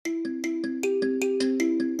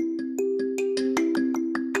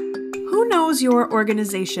knows your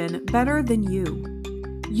organization better than you?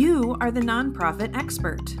 You are the nonprofit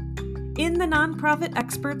expert. In the Nonprofit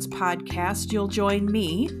Experts podcast, you'll join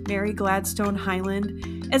me, Mary Gladstone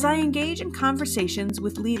Highland, as I engage in conversations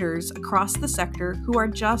with leaders across the sector who are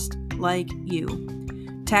just like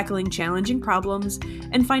you, tackling challenging problems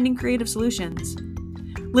and finding creative solutions.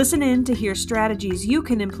 Listen in to hear strategies you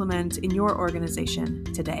can implement in your organization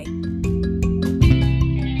today.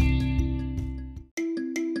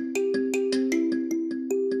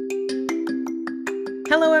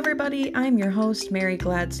 Hello, everybody. I'm your host, Mary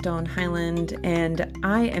Gladstone Highland, and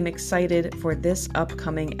I am excited for this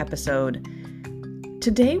upcoming episode.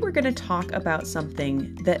 Today, we're going to talk about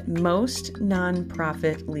something that most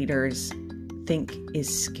nonprofit leaders think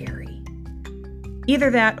is scary.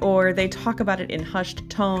 Either that, or they talk about it in hushed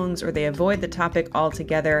tones, or they avoid the topic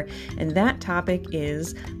altogether, and that topic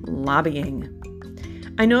is lobbying.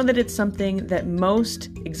 I know that it's something that most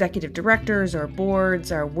executive directors or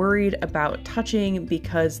boards are worried about touching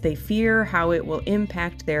because they fear how it will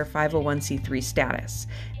impact their 501c3 status,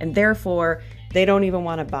 and therefore they don't even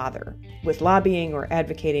want to bother with lobbying or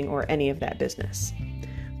advocating or any of that business.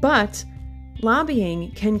 But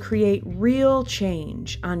lobbying can create real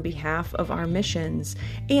change on behalf of our missions,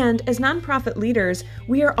 and as nonprofit leaders,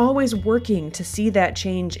 we are always working to see that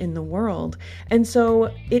change in the world. And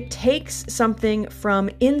so it takes something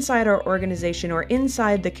from inside our organization or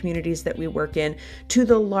inside the communities that we work in to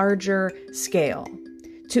the larger scale,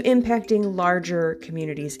 to impacting larger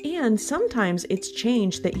communities. And sometimes it's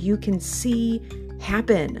change that you can see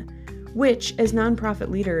happen, which as nonprofit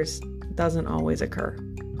leaders doesn't always occur.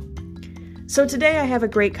 So today I have a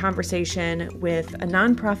great conversation with a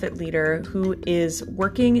nonprofit leader who is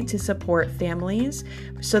working to support families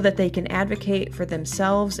so that they can advocate for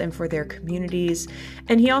themselves and for their communities.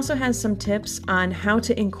 And he also has some tips on how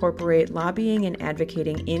to incorporate lobbying and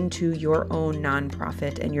advocating into your own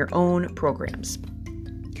nonprofit and your own programs.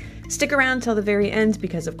 Stick around till the very end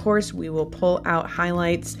because, of course, we will pull out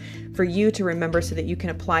highlights for you to remember so that you can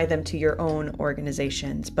apply them to your own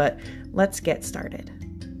organizations. But let's get started.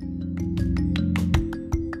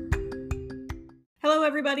 Hello,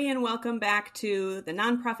 everybody, and welcome back to the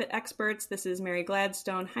Nonprofit Experts. This is Mary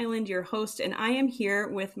Gladstone Highland, your host, and I am here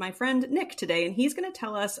with my friend Nick today, and he's going to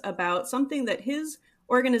tell us about something that his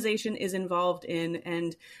organization is involved in.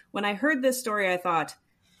 And when I heard this story, I thought,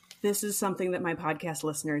 this is something that my podcast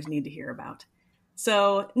listeners need to hear about.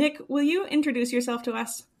 So, Nick, will you introduce yourself to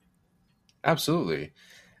us? Absolutely.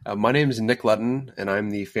 My name is Nick Lutton, and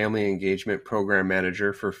I'm the Family Engagement Program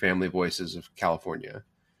Manager for Family Voices of California.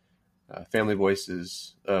 Family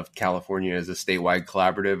Voices of California is a statewide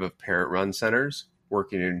collaborative of parent-run centers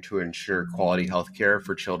working to ensure quality health care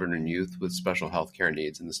for children and youth with special health care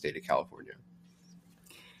needs in the state of California.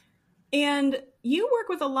 And you work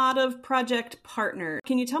with a lot of project partners.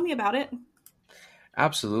 Can you tell me about it?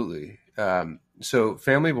 Absolutely. So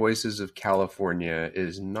Family Voices of California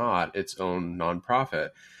is not its own nonprofit.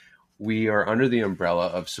 We are under the umbrella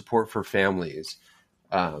of Support for Families.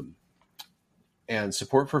 And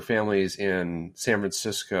Support for Families in San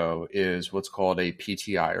Francisco is what's called a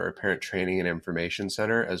PTI, or a Parent Training and Information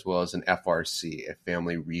Center, as well as an FRC, a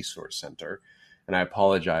Family Resource Center. And I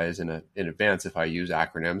apologize in advance if I use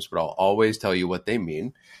acronyms, but I'll always tell you what they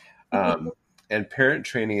mean. And Parent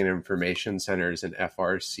Training and Information Centers and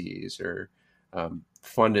FRCs are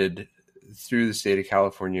funded through the state of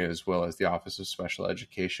California, as well as the Office of Special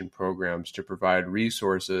Education Programs, to provide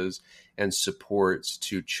resources and supports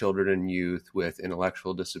to children and youth with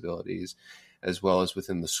intellectual disabilities, as well as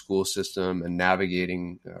within the school system and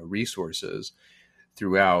navigating resources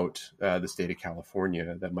throughout the state of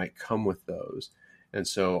California that might come with those. And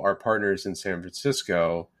so our partners in San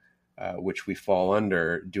Francisco, which we fall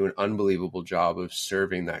under, do an unbelievable job of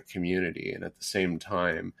serving that community, and at the same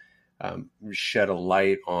time shed a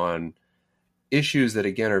light on issues that,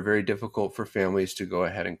 again, are very difficult for families to go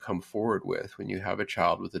ahead and come forward with when you have a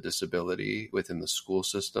child with a disability within the school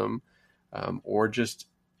system, or just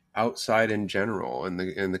outside in general in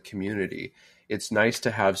the community. It's nice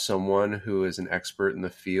to have someone who is an expert in the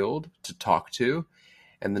field to talk to.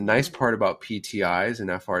 And the nice part about PTIs and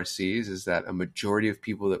FRCs is that a majority of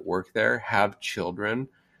people that work there have children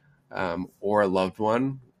or a loved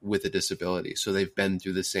one with a disability. So they've been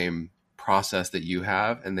through the same process that you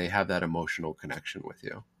have, and they have that emotional connection with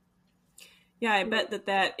you. Yeah, I bet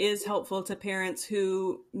that is helpful to parents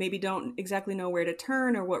who maybe don't exactly know where to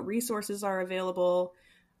turn or what resources are available,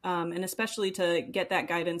 and especially to get that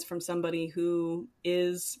guidance from somebody who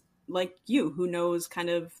is like you, who knows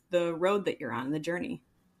kind of the road that you're on, the journey.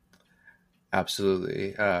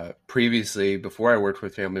 Absolutely. Previously, before I worked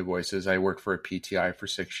with Family Voices, I worked for a PTI for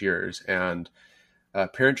 6 years, and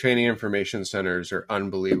parent training information centers are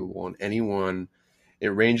unbelievable. And it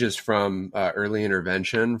ranges from early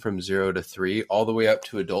intervention from 0 to 3, all the way up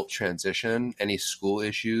to adult transition, any school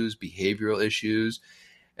issues, behavioral issues.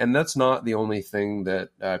 And that's not the only thing that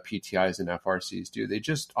PTIs and FRCs do. They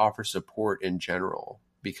just offer support in general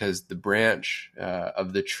because the branch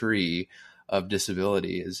of the tree of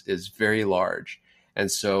disability is very large.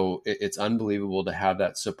 And so it's unbelievable to have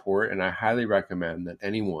that support. And I highly recommend that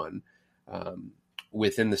anyone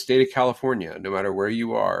within the state of California, no matter where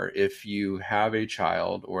you are, if you have a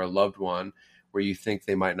child or a loved one where you think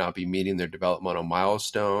they might not be meeting their developmental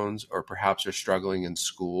milestones or perhaps are struggling in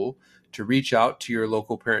school, to reach out to your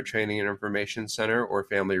local parent training and information center or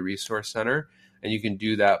family resource center. And you can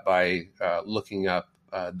do that by looking up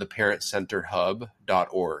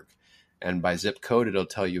theparentcenterhub.org. And by zip code, it'll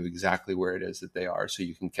tell you exactly where it is that they are so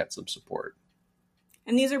you can get some support.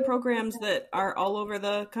 And these are programs that are all over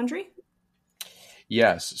the country?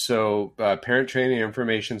 Yes. So parent training and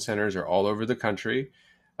information centers are all over the country,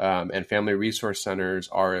 and family resource centers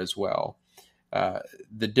are as well.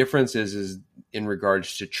 The difference is in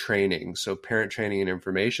regards to training. So parent training and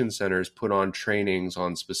information centers put on trainings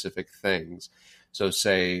on specific things. So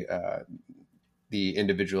say the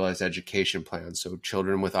individualized education plans, so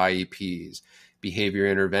children with IEPs, behavior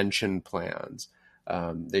intervention plans.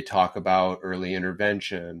 They talk about early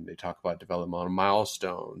intervention. They talk about developmental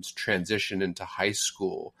milestones, transition into high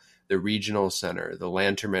school, the regional center, the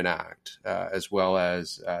Lanterman Act, as well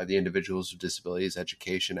as the Individuals with Disabilities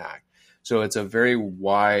Education Act. So it's a very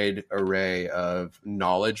wide array of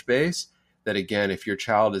knowledge base that, again, if your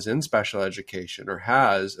child is in special education or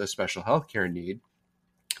has a special healthcare need,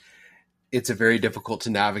 it's a very difficult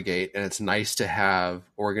to navigate. And it's nice to have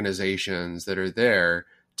organizations that are there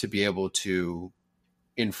to be able to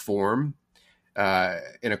inform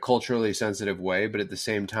in a culturally sensitive way, but at the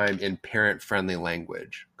same time in parent-friendly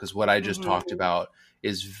language. Because what I just talked about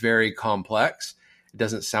is very complex. It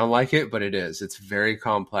doesn't sound like it, but it is. It's very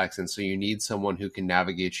complex. And so you need someone who can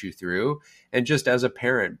navigate you through and just as a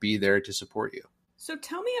parent, be there to support you. So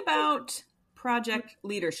tell me about Project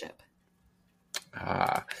Leadership.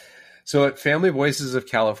 So at Family Voices of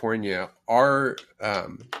California, the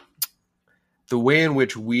way in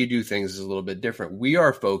which we do things is a little bit different. We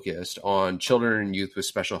are focused on children and youth with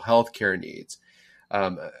special health care needs,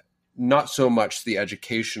 not so much the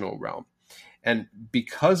educational realm. And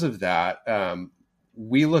because of that,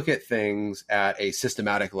 we look at things at a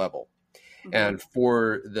systematic level. Mm-hmm. And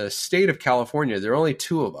for the state of California, there are only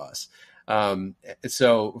 2 of us.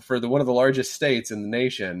 So for one of the largest states in the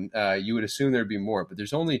nation, you would assume there'd be more, but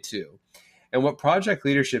there's only 2. And what Project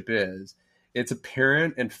Leadership is, it's a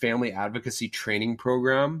parent and family advocacy training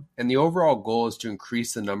program. And the overall goal is to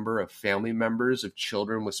increase the number of family members of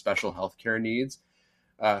children with special healthcare needs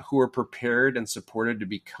who are prepared and supported to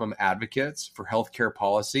become advocates for healthcare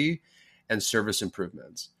policy and service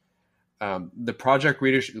improvements. The Project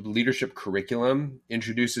Leadership curriculum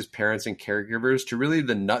introduces parents and caregivers to really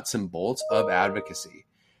the nuts and bolts of advocacy.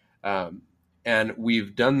 And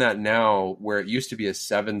we've done that now where it used to be a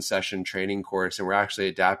 7-session training course, and we're actually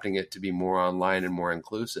adapting it to be more online and more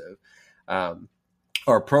inclusive.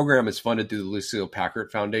 Our program is funded through the Lucille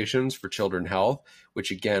Packard Foundations for Children Health,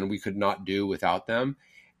 which again, we could not do without them.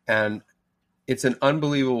 And it's an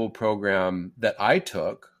unbelievable program that I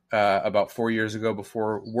took about 4 years ago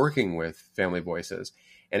before working with Family Voices,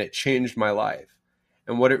 and it changed my life.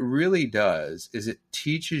 And what it really does is it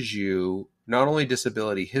teaches you not only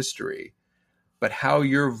disability history, but how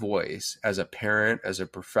your voice as a parent, as a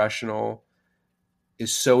professional,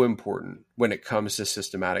 is so important when it comes to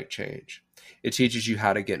systematic change. It teaches you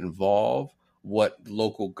how to get involved, what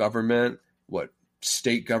local government, what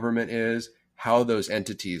state government is, how those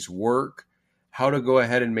entities work, how to go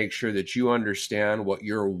ahead and make sure that you understand what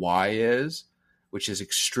your why is, which is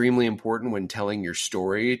extremely important when telling your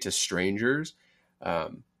story to strangers,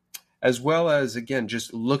 as well as, again,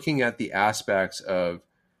 just looking at the aspects of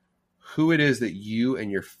who it is that you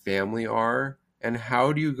and your family are, and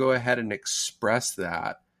how do you go ahead and express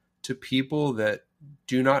that to people that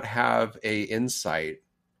do not have a insight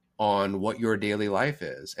on what your daily life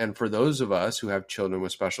is. And for those of us who have children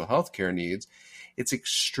with special health care needs, it's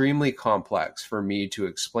extremely complex for me to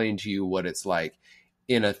explain to you what it's like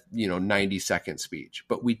in a 90-second speech.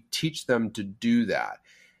 But we teach them to do that.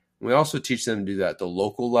 We also teach them to do that at the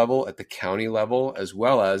local level, at the county level, as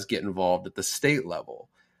well as get involved at the state level.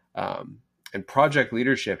 And Project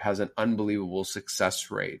Leadership has an unbelievable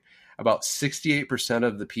success rate. About 68%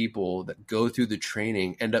 of the people that go through the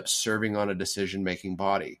training end up serving on a decision-making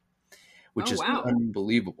body. which Oh, is wow.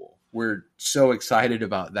 unbelievable. We're so excited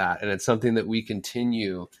about that. And it's something that we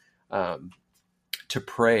continue to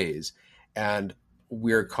praise. And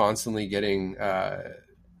we're constantly getting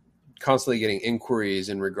inquiries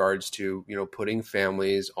in regards to, putting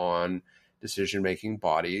families on decision-making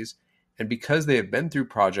bodies. And because they have been through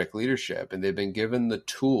project leadership and they've been given the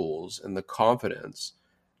tools and the confidence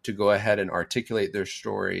to go ahead and articulate their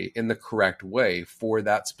story in the correct way for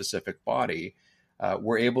that specific body,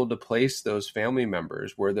 we're able to place those family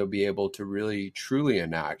members where they'll be able to really, truly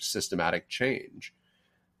enact systematic change.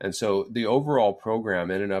 And so the overall program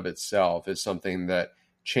in and of itself is something that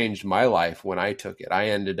changed my life when I took it. I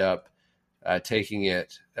ended up taking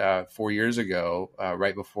it 4 years ago,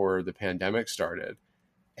 right before the pandemic started.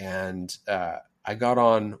 And I got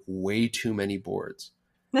on way too many boards.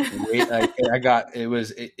 It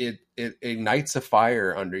ignites a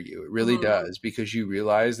fire under you. It really does, because you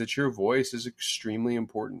realize that your voice is extremely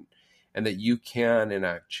important and that you can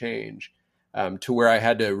enact change. To where I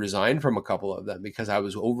had to resign from a couple of them because I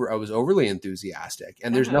was overly enthusiastic,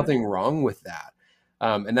 and there's nothing wrong with that.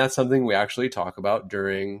 And that's something we actually talk about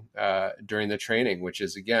during the training, which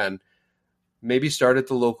is, again, maybe start at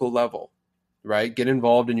the local level, right? Get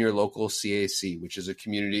involved in your local CAC, which is a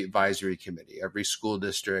community advisory committee. Every school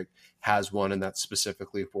district has one, and that's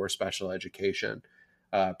specifically for special education.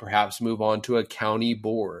 Perhaps move on to a county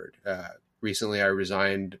board. Recently, I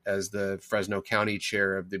resigned as the Fresno County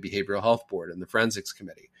chair of the Behavioral Health Board and the Forensics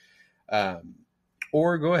Committee.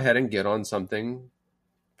 Or go ahead and get on something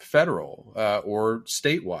federal or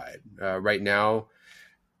statewide. Right now,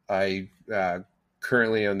 I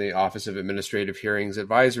currently on the Office of Administrative Hearings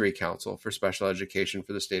Advisory Council for Special Education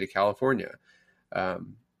for the state of California.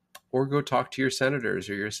 Or go talk to your senators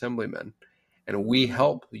or your assemblymen. And we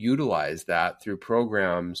help utilize that through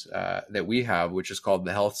programs that we have, which is called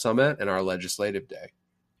the Health Summit and our Legislative Day.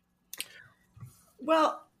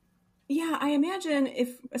 Well, yeah, I imagine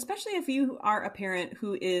especially if you are a parent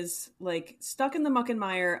who is like stuck in the muck and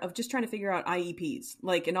mire of just trying to figure out IEPs,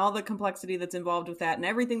 like, and all the complexity that's involved with that and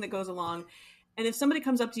everything that goes along. And if somebody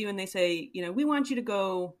comes up to you and they say, we want you to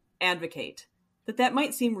go advocate, that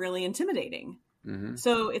might seem really intimidating. Mm-hmm.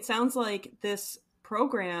 So it sounds like this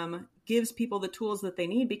program gives people the tools that they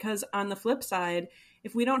need, because on the flip side,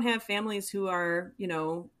 if we don't have families who are,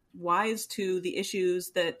 wise to the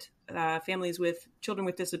issues that families with children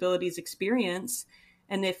with disabilities experience,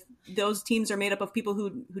 and if those teams are made up of people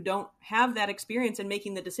who don't have that experience in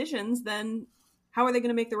making the decisions, then how are they going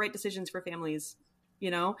to make the right decisions for families,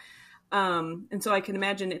 and so I can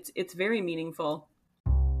imagine it's very meaningful.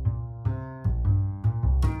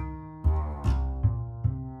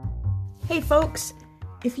 Hey folks,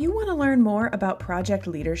 if you want to learn more about Project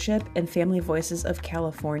Leadership and Family Voices of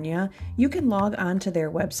California, you can log on to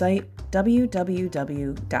their website,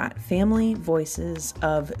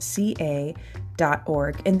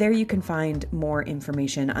 www.familyvoicesofca.org, and there you can find more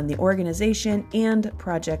information on the organization and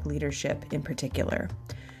Project Leadership in particular.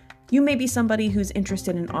 You may be somebody who's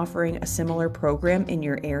interested in offering a similar program in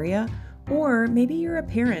your area, or maybe you're a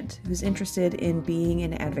parent who's interested in being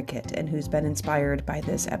an advocate and who's been inspired by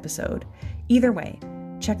this episode. Either way,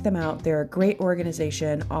 check them out. They're a great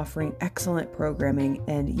organization offering excellent programming,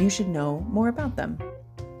 and you should know more about them.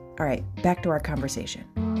 All right, back to our conversation.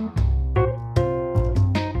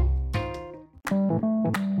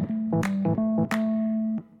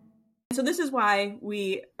 So this is why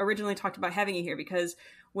we originally talked about having you here, because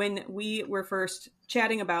when we were first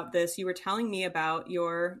chatting about this, you were telling me about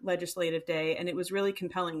your legislative day, and it was really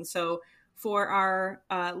compelling. So for our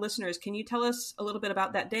listeners, can you tell us a little bit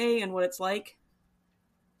about that day and what it's like?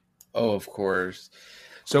 Oh, of course.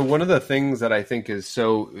 So one of the things that I think is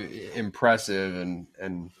so impressive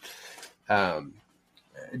and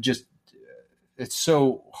just it's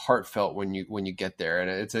so heartfelt when you get there, and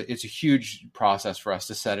it's a huge process for us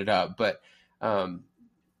to set it up. But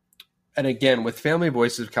and again, with Family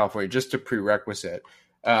Voices of California, just a prerequisite,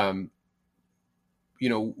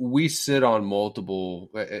 we sit on multiple,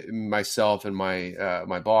 myself and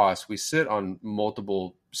my boss, we sit on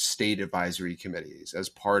multiple state advisory committees as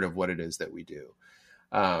part of what it is that we do.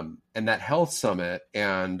 And that Health Summit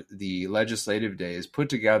and the Legislative Day is put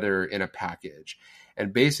together in a package.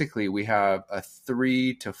 And basically we have a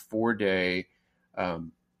 3 to 4 day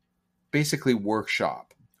basically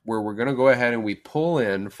workshop where we're going to go ahead and we pull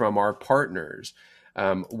in from our partners,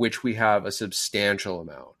 which we have a substantial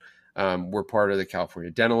amount. We're part of the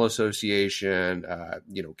California Dental Association,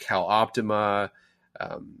 CalOptima,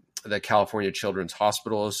 the California Children's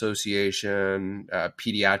Hospital Association,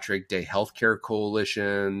 Pediatric Day Healthcare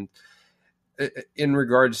Coalition. in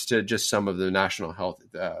regards to just some of the National Health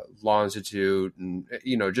Law Institute and,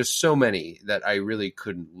 just so many that I really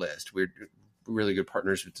couldn't list. We're really good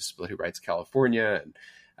partners with Disability Rights California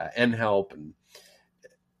and NHELP, and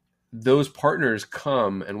those partners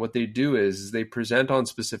come, and what they do is they present on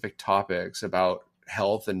specific topics about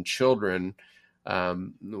health and children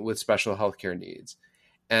with special healthcare needs.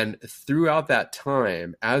 And throughout that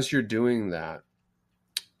time, as you're doing that,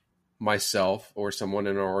 myself or someone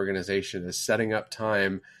in our organization is setting up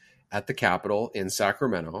time at the Capitol in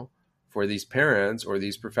Sacramento for these parents or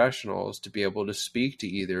these professionals to be able to speak to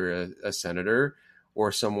either a senator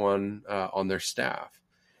or someone on their staff.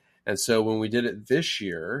 And so when we did it this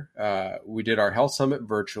year, we did our health summit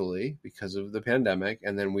virtually because of the pandemic.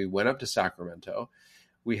 And then we went up to Sacramento.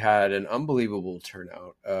 We had an unbelievable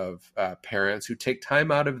turnout of parents who take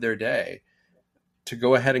time out of their day to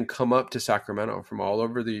go ahead and come up to Sacramento from all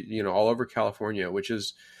over all over California, which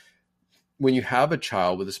is, when you have a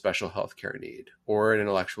child with a special health care need or an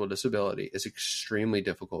intellectual disability, is extremely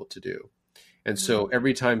difficult to do. And so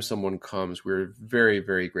every time someone comes, we're very,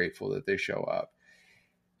 very grateful that they show up.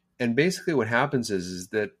 And basically what happens is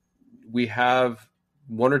that we have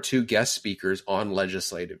one or two guest speakers on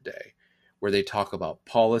legislative day where they talk about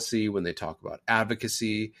policy, when they talk about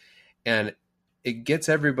advocacy, and it gets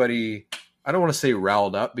everybody, I don't want to say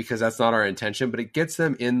riled up because that's not our intention, but it gets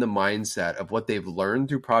them in the mindset of what they've learned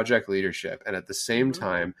through project leadership. And at the same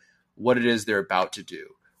time, what it is they're about to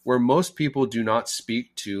do, where most people do not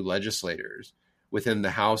speak to legislators within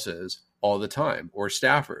the houses all the time or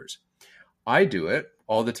staffers. I do it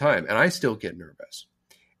all the time, and I still get nervous.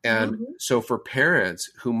 And so for parents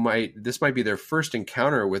who this might be their first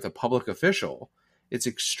encounter with a public official, it's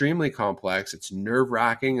extremely complex. It's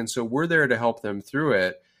nerve-wracking. And so we're there to help them through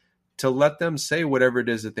it, to let them say whatever it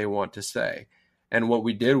is that they want to say. And what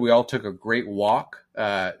we did, we all took a great walk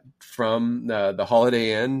from the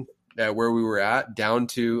Holiday Inn where we were at down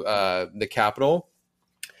to the Capitol.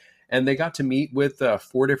 And they got to meet with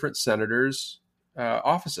 4 different senators'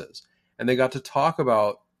 offices. And they got to talk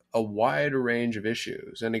about a wide range of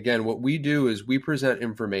issues. And again, what we do is we present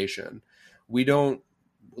information. We don't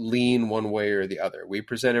lean one way or the other. We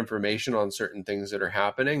present information on certain things that are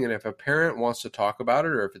happening. And if a parent wants to talk about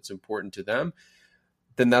it, or if it's important to them,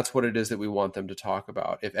 then that's what it is that we want them to talk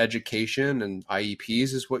about. If education and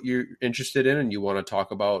IEPs is what you're interested in and you want to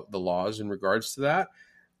talk about the laws in regards to that,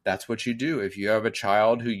 that's what you do. If you have a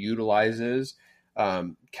child who utilizes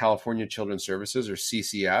California Children's Services or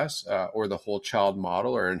CCS or the whole child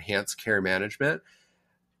model or enhanced care management,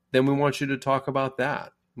 then we want you to talk about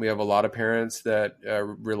that. We have a lot of parents that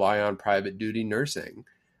rely on private duty nursing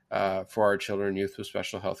for our children and youth with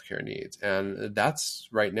special health care needs. And that's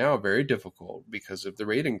right now very difficult because of the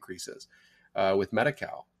rate increases with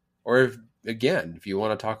Medi-Cal. Or if you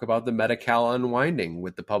want to talk about the Medi-Cal unwinding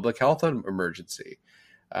with the public health emergency,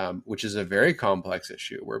 which is a very complex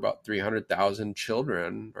issue, where about 300,000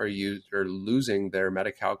 children are losing their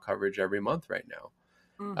Medi-Cal coverage every month right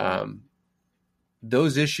now.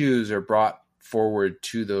 Those issues are brought forward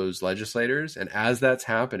to those legislators. And as that's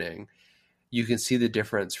happening, you can see the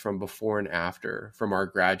difference from before and after from our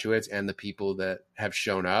graduates and the people that have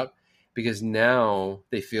shown up, because now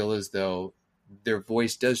they feel as though their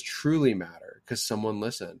voice does truly matter because someone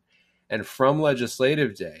listened. And from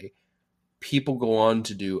legislative day, people go on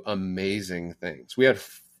to do amazing things. We had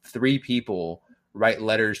 3 people write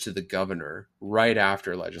letters to the governor right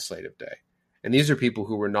after legislative day. And these are people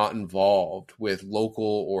who were not involved with local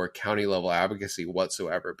or county level advocacy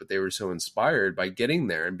whatsoever, but they were so inspired by getting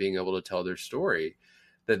there and being able to tell their story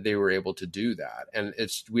that they were able to do that. And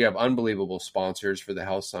we have unbelievable sponsors for the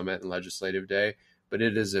Health Summit and Legislative Day, but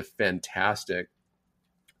it is a fantastic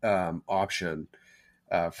option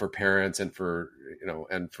for parents and for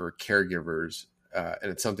caregivers.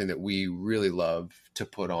 And it's something that we really love to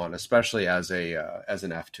put on, especially as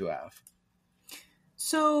an F2F.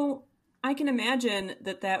 So I can imagine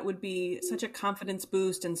that would be such a confidence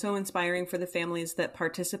boost and so inspiring for the families that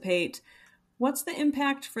participate. What's the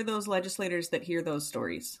impact for those legislators that hear those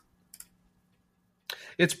stories?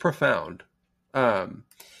 It's profound. And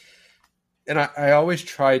I always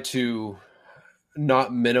try to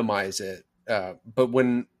not minimize it. But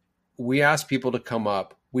when we ask people to come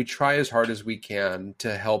up, we try as hard as we can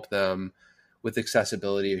to help them with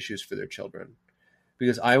accessibility issues for their children,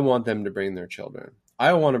 because I want them to bring their children.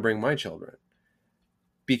 I want to bring my children,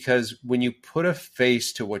 because when you put a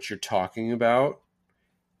face to what you're talking about,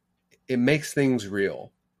 it makes things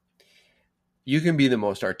real. You can be the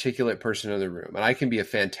most articulate person in the room, and I can be a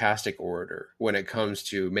fantastic orator when it comes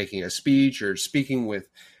to making a speech or speaking with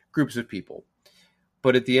groups of people.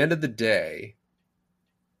 But at the end of the day,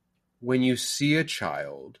 when you see a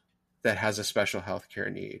child that has a special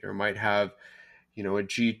healthcare need or might have, a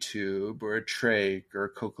G tube or a trach or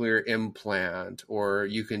a cochlear implant, or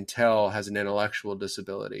you can tell has an intellectual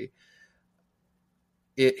disability,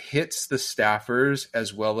 it hits the staffers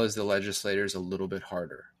as well as the legislators a little bit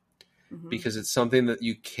harder because it's something that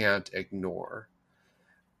you can't ignore.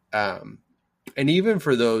 And even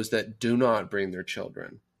for those that do not bring their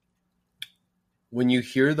children, when you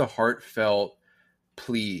hear the heartfelt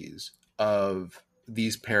pleas of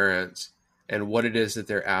these parents and what it is that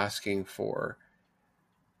they're asking for,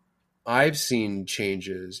 I've seen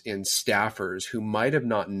changes in staffers who might have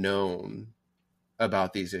not known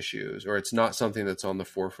about these issues, or it's not something that's on the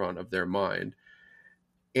forefront of their mind.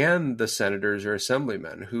 And the senators or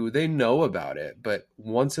assemblymen who they know about it, but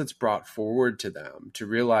once it's brought forward to them to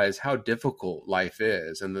realize how difficult life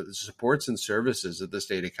is and the supports and services that the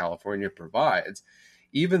state of California provides,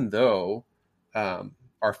 even though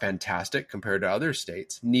are fantastic compared to other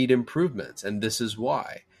states, need improvements. And this is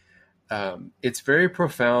why. It's very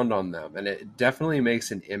profound on them, and it definitely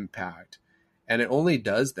makes an impact. And it only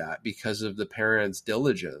does that because of the parents'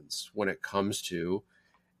 diligence when it comes to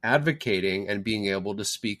advocating and being able to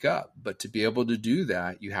speak up. But to be able to do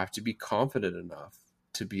that, you have to be confident enough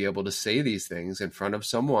to be able to say these things in front of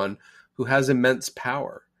someone who has immense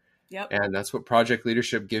power. Yep. And that's what Project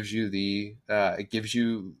Leadership gives you. It gives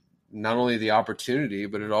you not only the opportunity,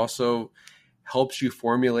 but it also helps you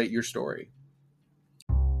formulate your story.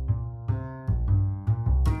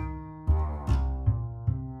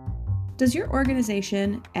 Does your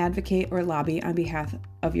organization advocate or lobby on behalf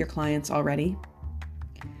of your clients already?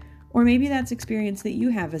 Or maybe that's experience that you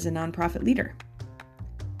have as a nonprofit leader.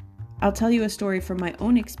 I'll tell you a story from my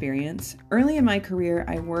own experience. Early in my career,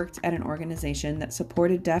 I worked at an organization that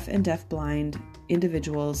supported deaf and deafblind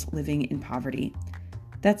individuals living in poverty.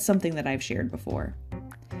 That's something that I've shared before.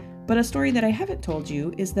 But a story that I haven't told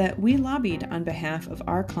you is that we lobbied on behalf of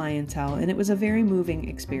our clientele, and it was a very moving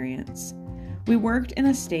experience. We worked in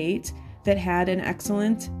a state that had an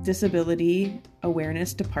excellent disability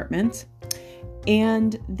awareness department,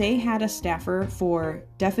 and they had a staffer for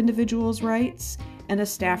deaf individuals' rights and a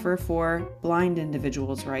staffer for blind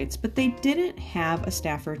individuals' rights, but they didn't have a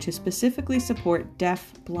staffer to specifically support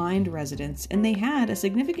deaf-blind residents, and they had a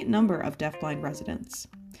significant number of deaf-blind residents.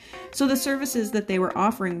 So the services that they were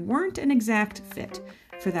offering weren't an exact fit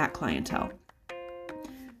for that clientele.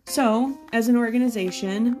 So, as an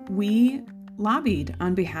organization, we lobbied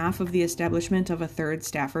on behalf of the establishment of a third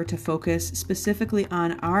staffer to focus specifically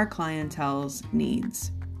on our clientele's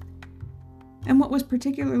needs. And what was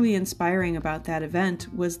particularly inspiring about that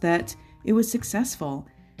event was that it was successful,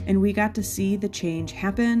 and we got to see the change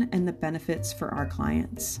happen and the benefits for our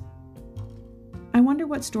clients. I wonder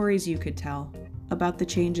what stories you could tell about the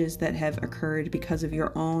changes that have occurred because of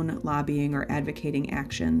your own lobbying or advocating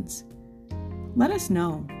actions. Let us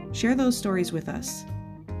know. Share those stories with us.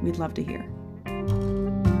 We'd love to hear.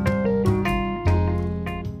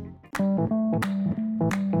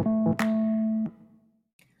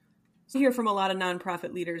 So I hear from a lot of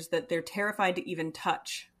nonprofit leaders that they're terrified to even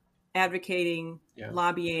touch advocating,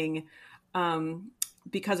 lobbying,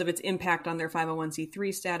 because of its impact on their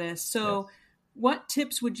 501c3 status. So what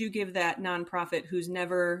tips would you give that nonprofit who's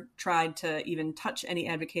never tried to even touch any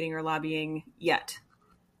advocating or lobbying yet?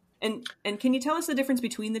 And can you tell us the difference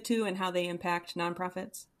between the two and how they impact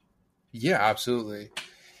nonprofits? Yeah, absolutely.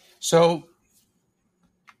 So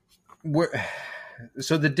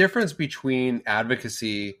the difference between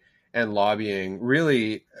advocacy and lobbying,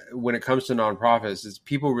 really, when it comes to nonprofits, is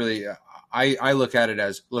people really, I look at it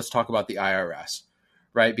as, let's talk about the IRS,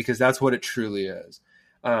 right? Because that's what it truly is.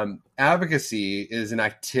 Advocacy is an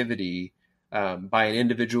activity by an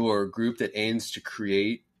individual or a group that aims to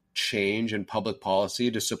create change in public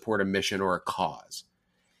policy to support a mission or a cause.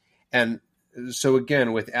 And so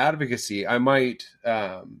again, with advocacy, I might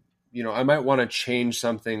want to change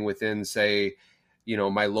something within, say,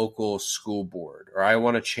 my local school board, or I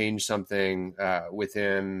want to change something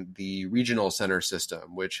within the regional center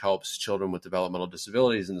system, which helps children with developmental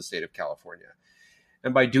disabilities in the state of California.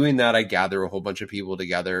 And by doing that, I gather a whole bunch of people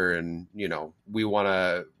together and, we want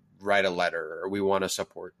to write a letter or we want to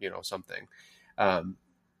support, something.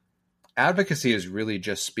 Advocacy is really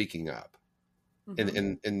just speaking up.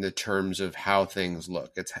 In the terms of how things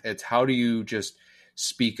look. It's how do you just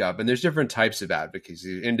speak up? And there's different types of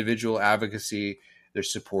advocacy. Individual advocacy,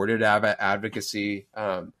 there's supported advocacy.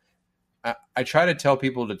 I try to tell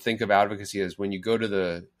people to think of advocacy as when you go to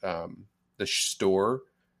the store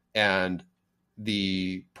and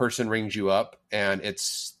the person rings you up and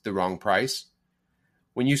it's the wrong price.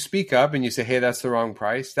 When you speak up and you say, hey, that's the wrong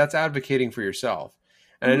price, that's advocating for yourself.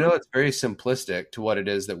 And I know it's very simplistic to what it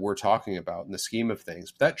is that we're talking about in the scheme of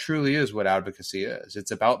things, but that truly is what advocacy is.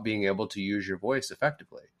 It's about being able to use your voice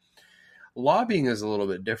effectively. Lobbying is a little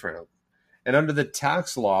bit different. And under the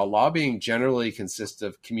tax law, lobbying generally consists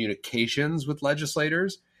of communications with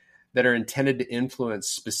legislators that are intended to influence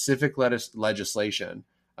specific legislation,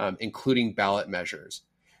 including ballot measures.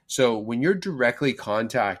 So when you're directly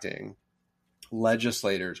contacting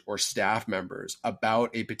legislators or staff members about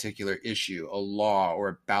a particular issue, a law, or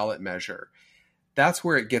a ballot measure, that's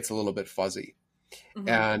where it gets a little bit fuzzy. Mm-hmm.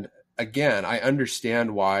 And again, I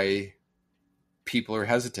understand why people are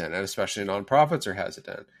hesitant, and especially nonprofits are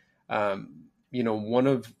hesitant. One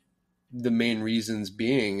of the main reasons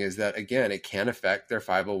being is that, again, it can affect their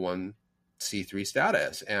 501c3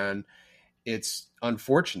 status. And it's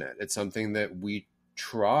unfortunate. It's something that we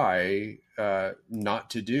try not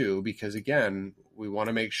to do because, again, we want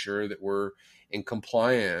to make sure that we're in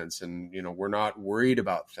compliance and, we're not worried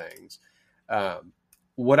about things.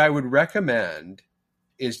 What I would recommend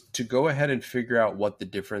is to go ahead and figure out what the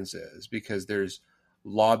difference is, because there's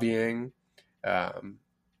lobbying, and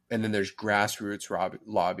then there's grassroots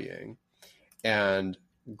lobbying. And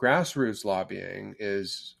grassroots lobbying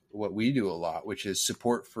is what we do a lot, which is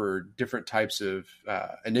support for different types of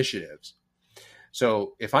initiatives.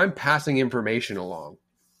 So if I'm passing information along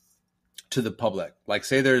to the public, like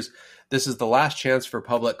say this is the last chance for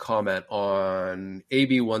public comment on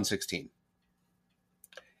AB 116.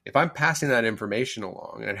 If I'm passing that information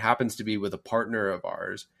along and it happens to be with a partner of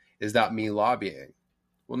ours, is that me lobbying?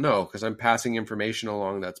 Well, no, because I'm passing information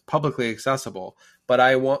along that's publicly accessible, but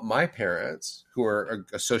I want my parents who are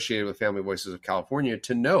associated with Family Voices of California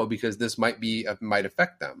to know, because this might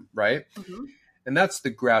affect them, right? Mm-hmm. And that's the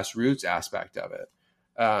grassroots aspect of it.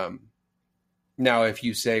 Now, if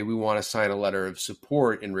you say we want to sign a letter of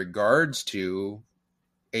support in regards to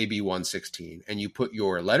AB 116 and you put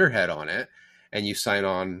your letterhead on it and you sign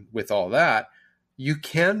on with all that, you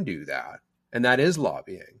can do that. And that is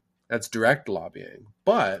lobbying. That's direct lobbying.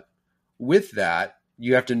 But with that,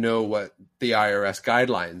 you have to know what the IRS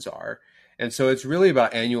guidelines are. And so it's really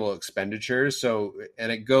about annual expenditures. So,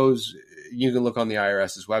 and it goes, you can look on the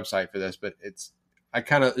IRS's website for this, but I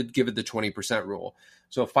kind of give it the 20% rule.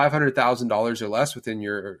 So $500,000 or less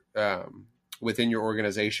within your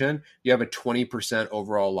organization, you have a 20%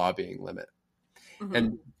 overall lobbying limit. Mm-hmm.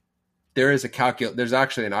 And there's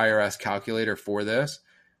actually an IRS calculator for this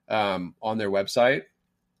on their website.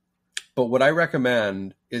 But what I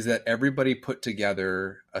recommend is that everybody put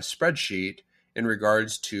together a spreadsheet in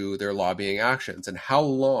regards to their lobbying actions and how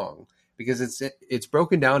long, because it's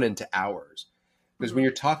broken down into hours. Because when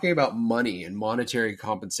you're talking about money and monetary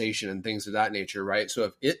compensation and things of that nature, right? So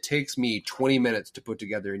if it takes me 20 minutes to put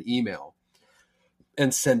together an email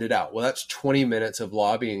and send it out, well, that's 20 minutes of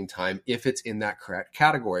lobbying time if it's in that correct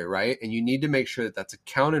category, right? And you need to make sure that that's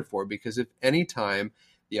accounted for, because if any time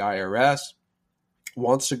the IRS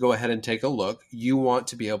wants to go ahead and take a look, you want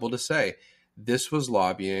to be able to say, this was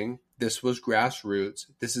lobbying, this was grassroots,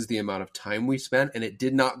 this is the amount of time we spent, and it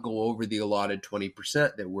did not go over the allotted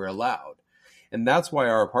 20% that we're allowed. And that's why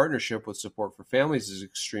our partnership with Support for Families is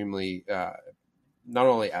extremely not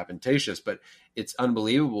only advantageous, but it's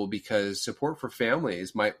unbelievable, because Support for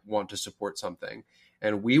Families might want to support something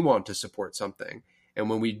and we want to support something. And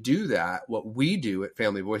when we do that, what we do at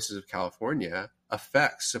Family Voices of California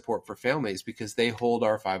affects Support for Families, because they hold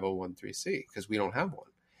our 501(c)(3) because we don't have one.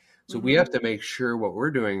 So we have to make sure what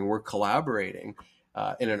we're doing, we're collaborating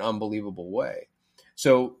in an unbelievable way.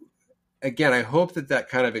 So again, I hope that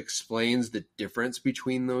kind of explains the difference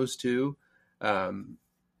between those two. And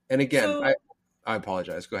again, I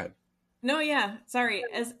apologize. Go ahead. No, yeah. Sorry.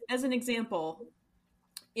 As an example,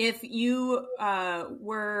 if you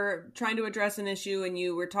were trying to address an issue and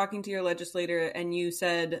you were talking to your legislator and you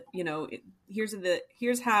said,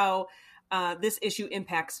 here's how this issue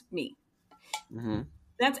impacts me. Mm-hmm.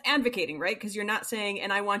 That's advocating, right? Because you're not saying,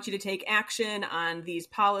 and I want you to take action on these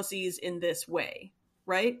policies in this way,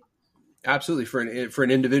 right? Absolutely. For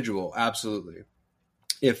an individual. Absolutely.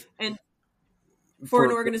 And for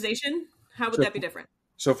an organization, how would that be different?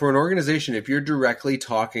 So for an organization, if you're directly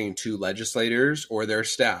talking to legislators or their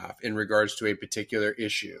staff in regards to a particular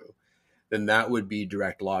issue, then that would be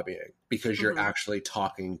direct lobbying, because you're actually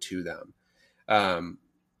talking to them.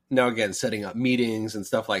 Now, again, setting up meetings and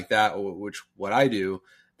stuff like that, which what I do,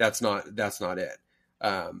 that's not it.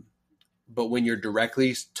 But when you're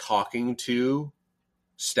directly talking to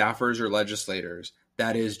staffers or legislators,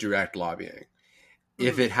 that is direct lobbying.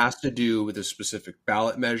 If it has to do with a specific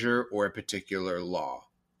ballot measure or a particular law.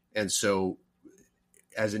 And so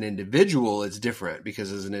as an individual, it's different,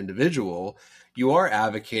 because as an individual, you are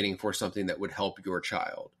advocating for something that would help your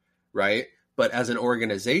child, right? But as an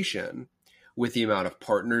organization, with the amount of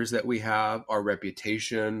partners that we have, our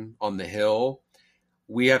reputation on the Hill,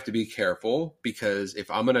 we have to be careful, because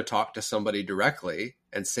if I'm going to talk to somebody directly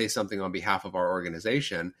and say something on behalf of our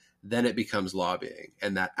organization, then it becomes lobbying.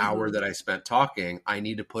 And that hour that I spent talking, I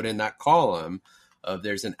need to put in that column of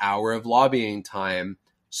there's an hour of lobbying time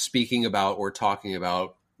speaking about or talking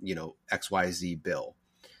about, XYZ bill.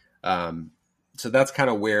 So that's kind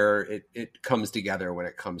of where it comes together when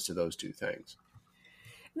it comes to those two things.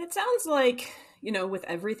 And it sounds like, with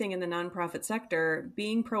everything in the nonprofit sector,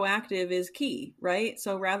 being proactive is key, right?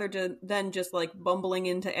 So rather than just like bumbling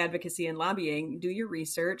into advocacy and lobbying, do your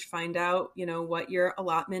research, find out, what your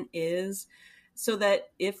allotment is, so that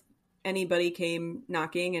if anybody came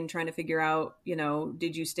knocking and trying to figure out,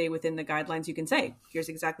 did you stay within the guidelines, you can say, here's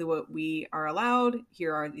exactly what we are allowed.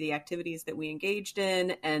 Here are the activities that we engaged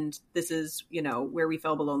in. And this is, where we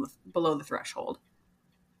fell below the threshold.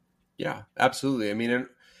 Yeah, absolutely. I mean,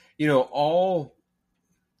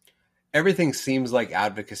 everything seems like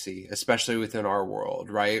advocacy, especially within our world,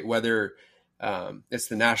 right? Whether it's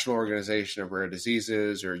the National Organization of Rare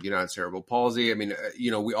Diseases or United Cerebral Palsy. I mean,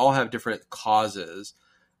 we all have different causes,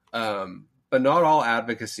 but not all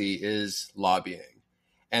advocacy is lobbying.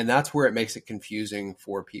 And that's where it makes it confusing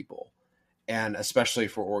for people, and especially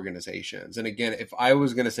for organizations. And again, if I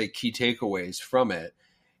was going to say key takeaways from it,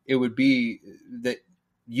 it would be that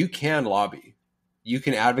you can lobby. You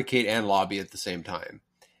can advocate and lobby at the same time.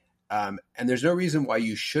 And there's no reason why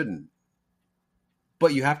you shouldn't,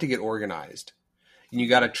 but you have to get organized, and you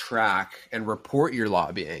got to track and report your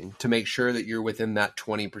lobbying to make sure that you're within that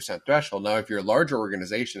 20% threshold. Now, if you're a larger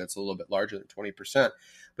organization, it's a little bit larger than 20%,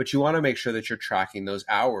 but you want to make sure that you're tracking those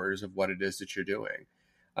hours of what it is that you're doing.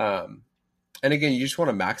 And again, you just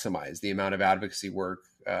want to maximize the amount of advocacy work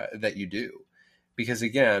that you do. Because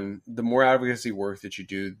again, the more advocacy work that you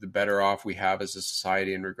do, the better off we have as a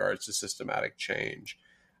society in regards to systematic change,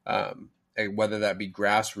 whether that be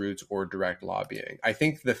grassroots or direct lobbying. I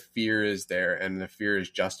think the fear is there, and the fear is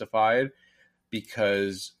justified,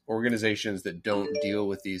 because organizations that don't deal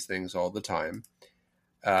with these things all the time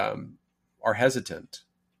are hesitant,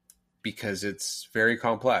 because it's very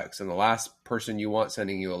complex. And the last person you want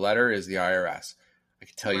sending you a letter is the IRS. I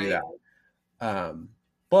can tell you that.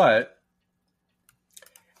 But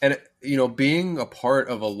being a part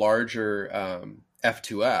of a larger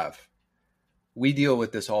F2F, we deal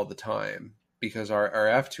with this all the time, because our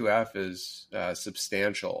F2F is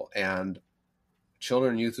substantial, and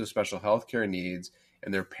children and youth with special healthcare needs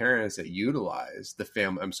and their parents that utilize the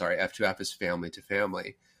F2F is family to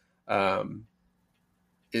family,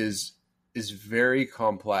 is very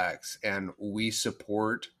complex, and we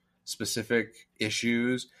support specific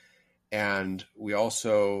issues, and we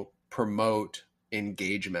also promote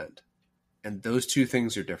engagement, and those two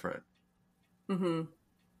things are different. Mm-hmm.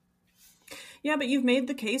 Yeah, but you've made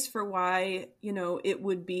the case for why, it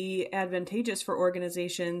would be advantageous for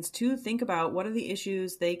organizations to think about what are the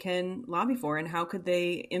issues they can lobby for, and how could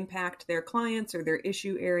they impact their clients or their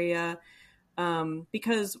issue area.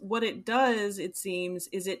 Because what it does, it seems,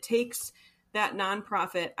 is it takes that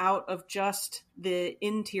nonprofit out of just the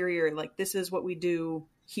interior, like this is what we do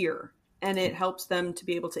here. And it helps them to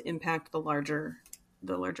be able to impact the larger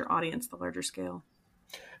audience, the larger scale.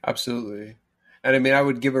 Absolutely. And I mean, I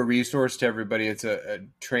would give a resource to everybody. It's a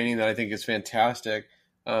training that I think is fantastic.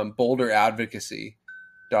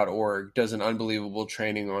 BoulderAdvocacy.org does an unbelievable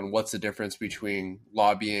training on what's the difference between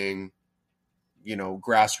lobbying,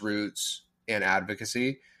 grassroots and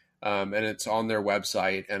advocacy. And it's on their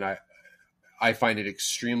website. And I find it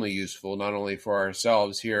extremely useful, not only for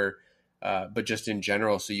ourselves here, but just in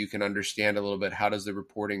general, so you can understand a little bit, how does the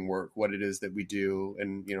reporting work, what it is that we do,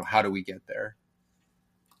 and, how do we get there?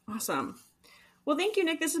 Awesome. Well, thank you,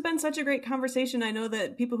 Nick. This has been such a great conversation. I know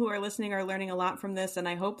that people who are listening are learning a lot from this, and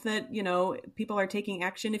I hope that, people are taking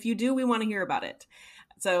action. If you do, we want to hear about it.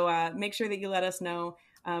 So make sure that you let us know.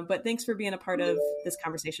 But thanks for being a part of this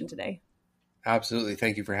conversation today. Absolutely.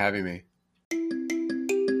 Thank you for having me.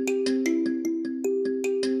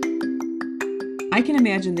 I can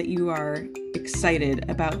imagine that you are excited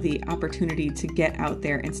about the opportunity to get out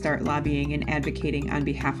there and start lobbying and advocating on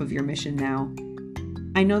behalf of your mission now.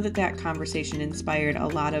 I know that conversation inspired a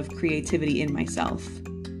lot of creativity in myself.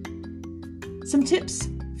 Some tips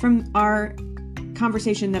from our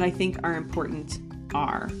conversation that I think are important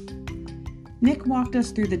are: Nick walked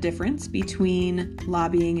us through the difference between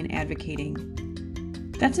lobbying and advocating,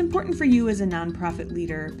 That's important for you as a nonprofit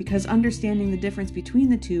leader because understanding the difference between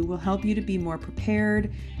the two will help you to be more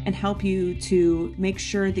prepared and help you to make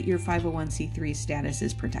sure that your 501c3 status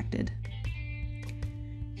is protected.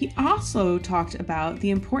 He also talked about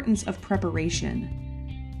the importance of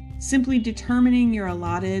preparation. Simply determining your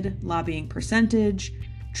allotted lobbying percentage,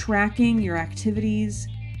 tracking your activities,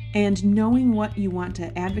 and knowing what you want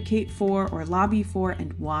to advocate for or lobby for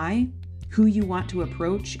and why, who you want to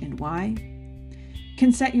approach and why,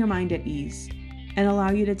 can set your mind at ease and allow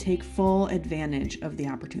you to take full advantage of the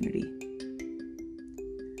opportunity.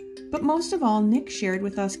 But most of all, Nick shared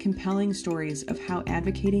with us compelling stories of how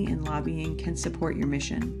advocating and lobbying can support your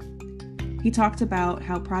mission. He talked about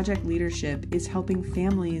how project leadership is helping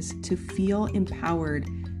families to feel empowered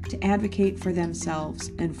to advocate for themselves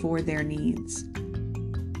and for their needs.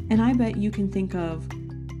 And I bet you can think of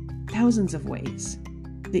thousands of ways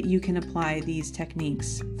that you can apply these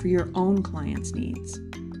techniques for your own clients' needs.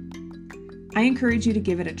 I encourage you to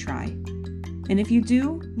give it a try. And if you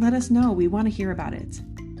do, let us know. We want to hear about it.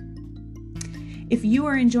 If you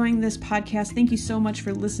are enjoying this podcast, thank you so much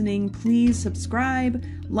for listening. Please subscribe,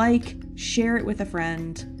 like, share it with a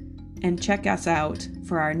friend, and check us out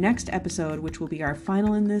for our next episode, which will be our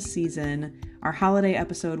final in this season, our holiday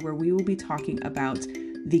episode where we will be talking about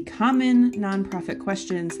the common nonprofit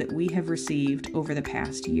questions that we have received over the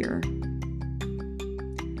past year.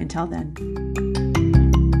 Until then.